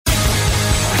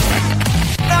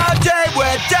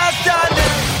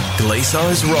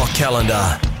Riso's rock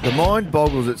calendar. The mind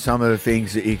boggles at some of the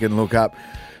things that you can look up.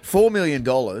 $4 million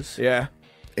Yeah.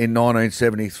 in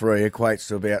 1973 equates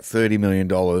to about $30 million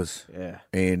Yeah.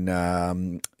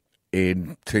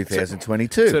 in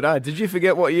 2022. Today, did you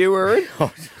forget what year we're in?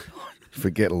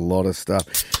 Forget a lot of stuff.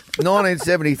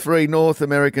 1973 North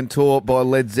American tour by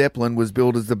Led Zeppelin was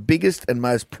billed as the biggest and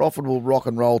most profitable rock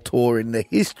and roll tour in the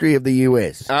history of the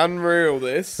US. Unreal,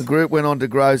 this. The group went on to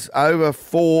gross over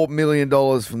 $4 million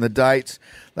from the dates.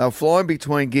 They were flying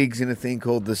between gigs in a thing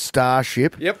called the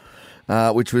Starship, Yep.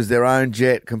 which was their own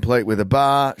jet, complete with a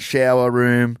bar, shower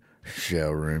room,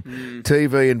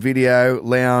 TV and video,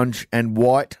 lounge, and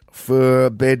white fur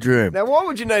bedroom. Now, why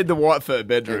would you need the white fur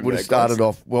bedroom? It would have started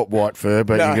off white fur,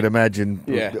 but you could imagine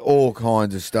all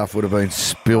kinds of stuff would have been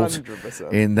spilt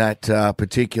 100%. in that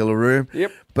particular room.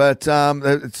 Yep. But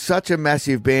it's such a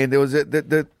massive band. There was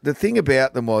the thing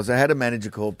about them was they had a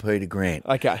manager called Peter Grant.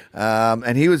 Okay.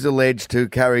 And he was alleged to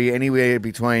carry anywhere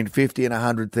between $50,000 and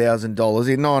 $100,000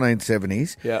 in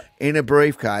 1970s in a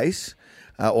briefcase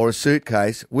or a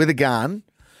suitcase with a gun.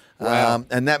 Wow.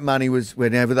 And that money was,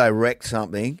 whenever they wrecked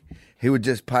something, he would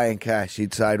just pay in cash.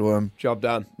 He'd say to him, Job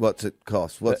done. "What's it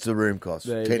cost? What's the room cost?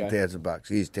 There you go. $10,000.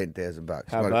 Here's $10,000.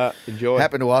 Have that. Enjoy.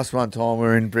 Happened to us one time. We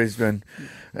were in Brisbane,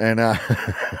 and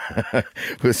we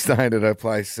were staying at a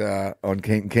place on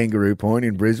Kangaroo Point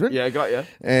in Brisbane. Yeah, got you.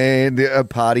 And a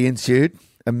party ensued.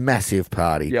 A massive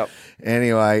party. Yep.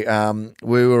 Anyway,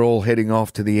 we were all heading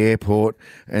off to the airport,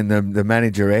 and the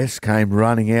manageress came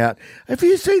running out. "Have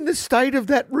you seen the state of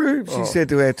that room?" She said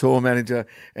to our tour manager,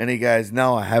 and he goes,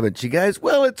 "No, I haven't." She goes,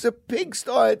 "Well, it's a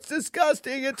pigsty. It's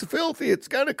disgusting. It's filthy. It's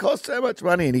going to cost so much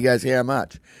money." And he goes, "How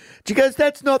much?" She goes,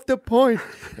 "That's not the point."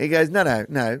 He goes, No.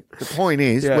 The point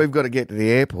is we've got to get to the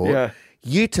airport. Yeah.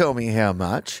 You tell me how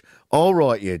much. I'll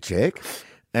write you a check,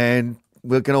 and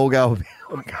we can all go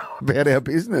about our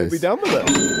business. We'll be done with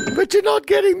it. But you're not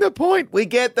getting the point. We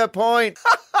get the point.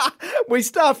 We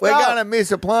stuffed We're up. going to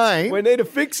miss a plane. We need to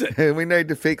fix it. We need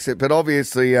to fix it. But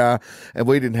obviously, and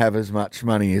we didn't have as much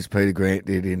money as Peter Grant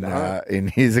did in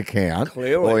his account.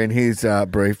 Clearly. Or in his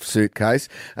brief suitcase.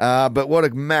 But what a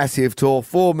massive tour.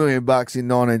 $4 million in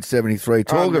 1973.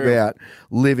 Talk about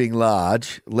living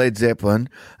large. Led Zeppelin,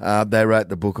 they wrote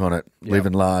the book on it,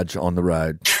 Living Large on the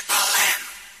Road.